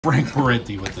Frank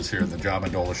Parente with us here in the John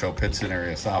Mendola Show, Pittston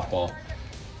area softball.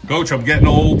 Coach, I'm getting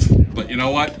old, but you know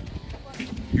what?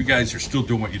 You guys are still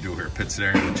doing what you do here at Pittston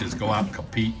area, which is go out and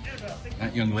compete.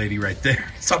 That young lady right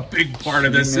there is a big part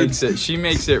of this. She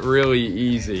makes it really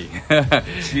easy.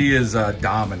 She is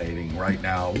dominating right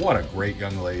now. What a great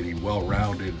young lady,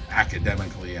 well-rounded,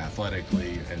 academically,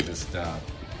 athletically, and just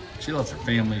she loves her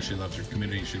family, she loves her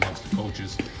community, she loves the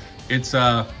coaches. It's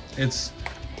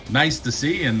nice to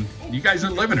see, and you guys are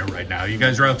living it right now. You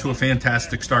guys are out to a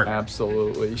fantastic start.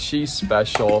 Absolutely, she's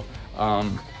special.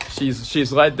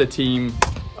 She's led the team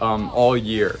all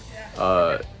year.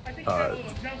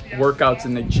 Workouts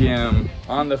in the gym,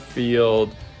 on the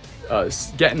field,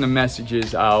 getting the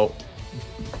messages out.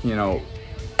 You know,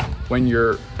 when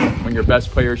your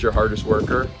best player is your hardest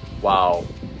worker, wow,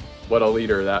 what a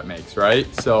leader that makes, right?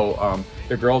 So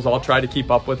the girls all try to keep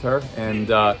up with her, and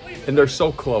they're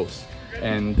so close.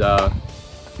 And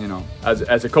you know,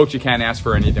 as a coach, you can't ask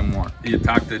for anything more. You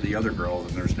talk to the other girls,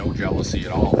 and there's no jealousy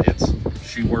at all.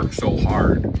 She works so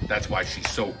hard. That's why she's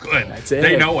so good. That's it.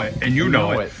 They know it, and you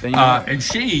know it. They know it. And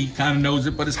she kind of knows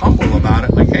it, but is humble about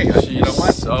it. Like, hey, she's you know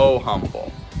what? So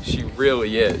humble. She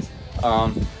really is.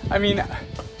 I mean,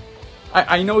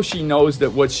 I know she knows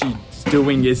that what she's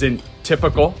doing isn't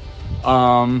typical,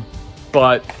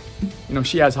 but you know,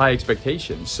 she has high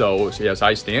expectations, so she has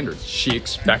high standards. She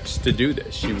expects to do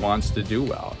this. She wants to do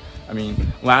well. I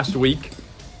mean, last week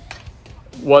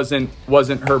wasn't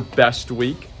her best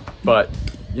week, but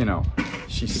you know,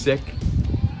 she's sick,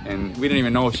 and we didn't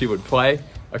even know if she would play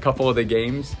a couple of the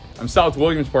games. I'm South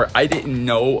Williamsport. I didn't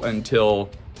know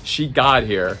until she got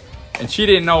here, and she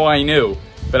didn't know I knew,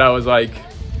 but I was like,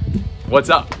 "What's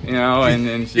up?" You know,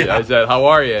 and she, yeah. I said, "How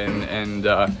are you?"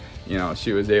 And you know,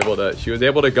 she was able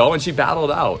to go, and she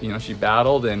battled out. You know, she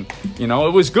battled, and you know,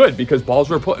 it was good because balls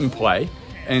were put in play,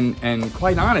 and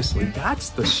quite honestly, that's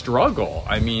the struggle.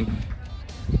 I mean,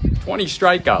 20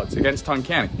 strikeouts against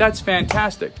Tunkhannock, that's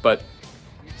fantastic, but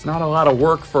it's not a lot of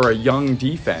work for a young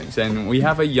defense, and we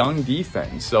have a young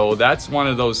defense, so that's one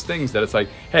of those things that it's like,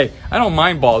 hey, I don't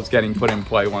mind balls getting put in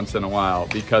play once in a while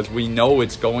because we know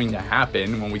it's going to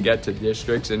happen when we get to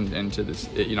districts and to this,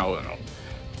 you know,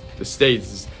 the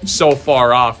state's so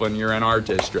far off when you're in our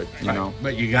district, you know.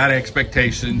 But you got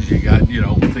expectations, you got, you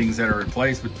know, things that are in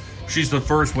place. But she's the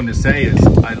first one to say is,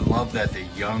 I love that the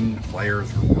young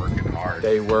players are working hard.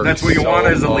 They work. That's what you so want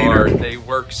as a leader. Hard. They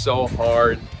work so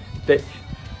hard.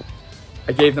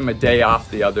 I gave them a day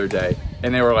off the other day,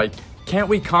 and they were like, "Can't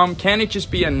we come? Can't it just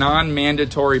be a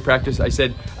non-mandatory practice?" I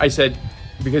said,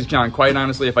 because John, quite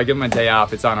honestly, if I give them a day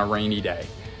off, it's on a rainy day.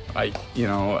 Like, you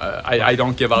know, I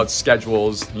don't give out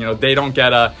schedules. You know, they don't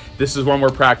get this is when we're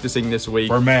practicing this week.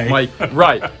 For May. I'm like,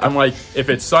 right. I'm like, if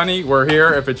it's sunny, we're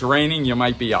here. If it's raining, you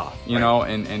might be off, you know.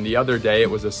 And the other day, it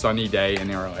was a sunny day, and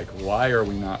they were like, why are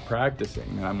we not practicing?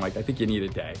 And I'm like, I think you need a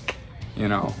day, you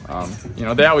know. You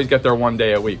know, they always get their one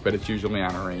day a week, but it's usually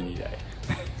on a rainy day.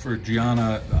 For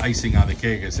Gianna, icing on the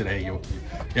cake, I said, hey, you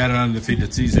had an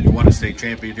undefeated season, you won a state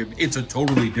championship. It's a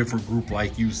totally different group,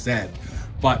 like you said.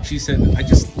 But she said, I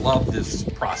just love this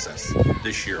process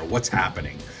this year, what's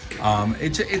happening.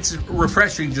 It's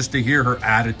refreshing just to hear her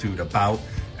attitude about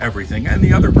everything. And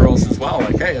the other girls as well,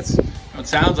 like, hey, it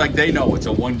sounds like they know it's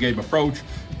a one-game approach,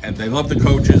 and they love the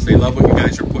coaches. They love what you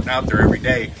guys are putting out there every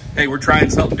day. Hey, we're trying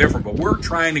something different, but we're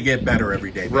trying to get better every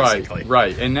day, basically.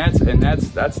 Right. And that's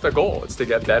the goal. It's to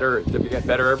get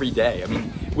better every day. I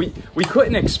mean, we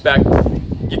couldn't expect.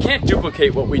 You can't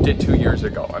duplicate what we did 2 years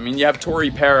ago. I mean, you have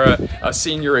Tori Para, a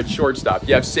senior at shortstop.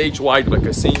 You have Sage Weidlich,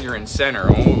 a senior in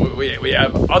center. We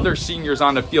have other seniors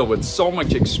on the field with so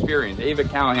much experience. Ava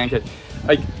Callahan,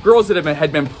 like girls that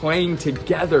had been playing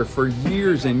together for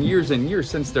years and years and years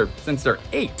since they're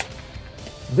 8.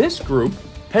 This group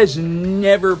has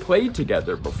never played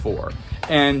together before,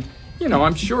 and you know,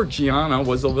 I'm sure Gianna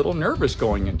was a little nervous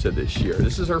going into this year.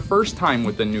 This is her first time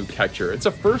with the new catcher. It's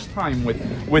a first time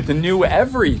with the new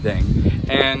everything.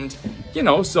 And, you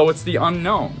know, so it's the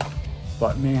unknown.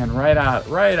 But man, right out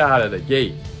of the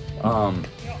gate,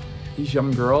 these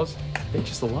young girls, they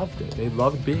just loved it. They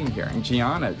loved being here. And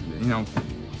Gianna,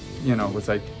 you know, was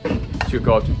like, she would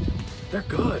go up to me, they're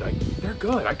good. They're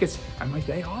good. I'm like,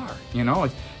 they are, you know.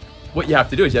 What you have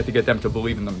to do is you have to get them to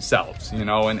believe in themselves, you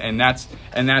know, and that's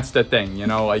the thing, you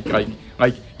know,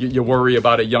 like you worry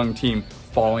about a young team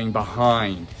falling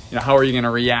behind. You know, how are you going to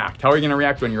react? How are you going to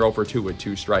react when you're 0 for 2 with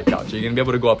 2 strikeouts? Are you going to be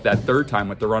able to go up that third time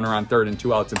with the runner on third and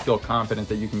 2 outs and feel confident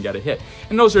that you can get a hit?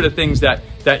 And those are the things that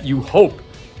you hope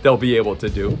they'll be able to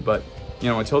do. But, you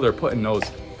know, until they're put in those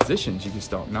positions, you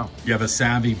just don't know. You have a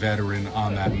savvy veteran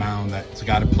on that mound that's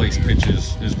got to place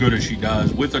pitches as good as she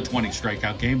does with a 20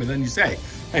 strikeout game. But then you say,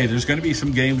 hey, there's going to be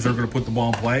some games we're going to put the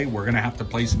ball in play. We're going to have to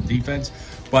play some defense.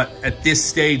 But at this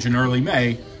stage in early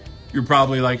May, you're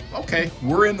probably like, okay,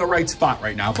 we're in the right spot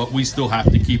right now, but we still have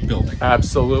to keep building.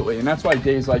 Absolutely. And that's why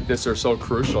days like this are so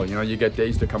crucial. You know, you get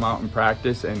days to come out and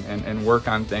practice and work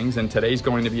on things. And today's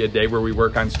going to be a day where we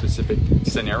work on specific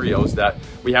scenarios that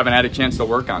we haven't had a chance to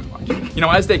work on much. You know,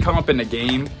 as they come up in the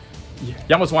game, you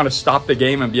almost want to stop the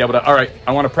game and be able to, all right,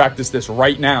 I want to practice this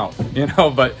right now, you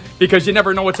know, but because you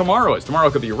never know what tomorrow is. Tomorrow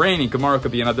could be raining, tomorrow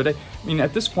could be another day. I mean,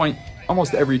 at this point,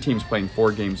 almost every team's playing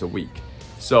 4 games a week.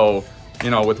 So, you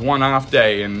know, with one off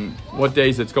day and what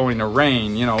days it's going to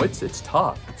rain, you know, it's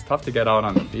tough. It's tough to get out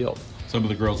on the field. Some of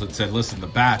the girls that said, listen, the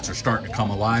bats are starting to come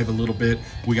alive a little bit.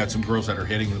 We got some girls that are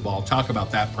hitting the ball. Talk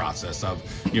about that process of,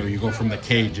 you know, you go from the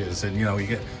cages and, you know,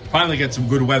 you finally get some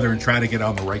good weather and try to get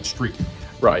on the right streak.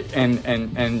 Right.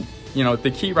 And you know,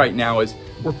 the key right now is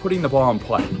we're putting the ball in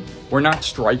play. We're not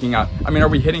striking out. I mean, are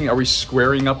we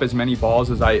squaring up as many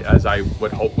balls as I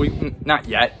would hope? Not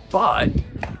yet, but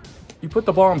you put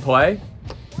the ball in play,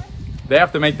 they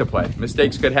have to make the play.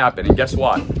 Mistakes could happen. And guess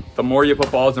what? The more you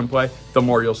put balls in play, the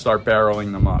more you'll start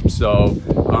barreling them up. So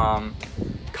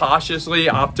cautiously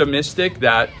optimistic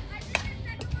that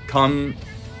come,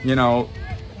 you know,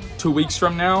 2 weeks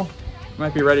from now, we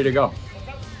might be ready to go.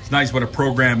 It's nice when a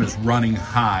program is running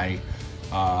high,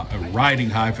 riding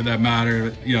high for that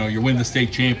matter. You know, you win the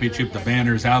state championship, the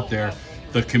banner's out there,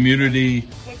 the community,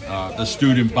 the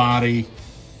student body,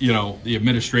 you know, the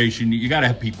administration, you got to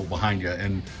have people behind you.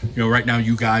 And, you know, right now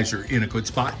you guys are in a good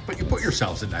spot, but you put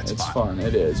yourselves in that spot. It's fun,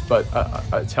 it is. But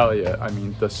I tell you, I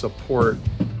mean, the support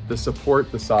the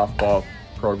softball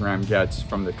program gets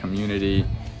from the community,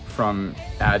 from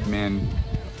admin,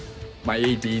 my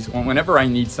ADs, whenever I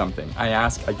need something, I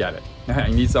ask, I get it. I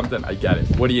need something, I get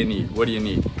it. What do you need? What do you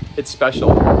need? It's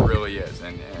special, it really is.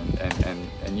 And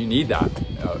you need that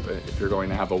if you're going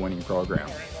to have a winning program.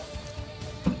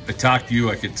 I talked to you,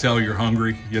 I could tell you're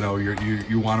hungry. You know,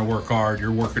 you want to work hard.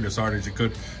 You're working as hard as you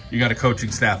could. You got a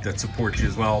coaching staff that supports you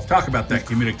as well. Talk about that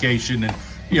communication. And,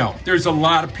 you know, there's a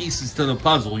lot of pieces to the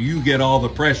puzzle. You get all the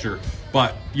pressure,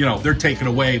 but, you know, they're taking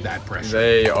away that pressure.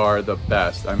 They are the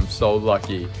best. I'm so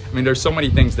lucky. I mean, there's so many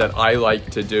things that I like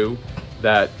to do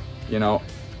that, you know,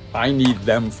 I need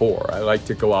them for. I like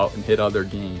to go out and hit other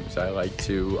games. I like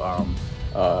to,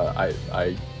 I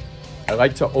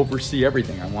like to oversee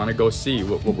everything. I want to go see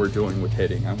what we're doing with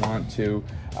hitting. I want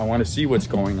to see what's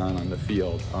going on the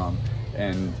field.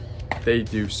 And they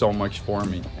do so much for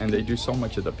me, and they do so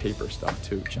much of the paper stuff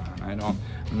too, John. I'm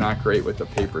not great with the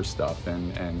paper stuff,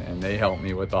 and they help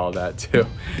me with all that too.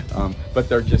 But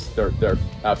they're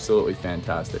absolutely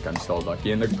fantastic. I'm so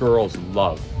lucky, and the girls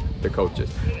love the coaches.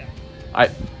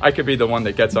 I could be the one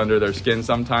that gets under their skin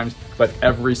sometimes, but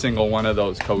every single one of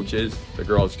those coaches, the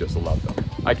girls just love them.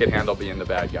 I can handle being the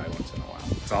bad guy once in a while.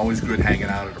 It's always good hanging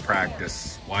out at a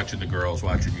practice, watching the girls,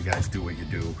 watching you guys do what you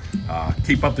do.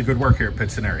 Keep up the good work here at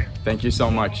Pittston area. Thank you so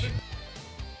much.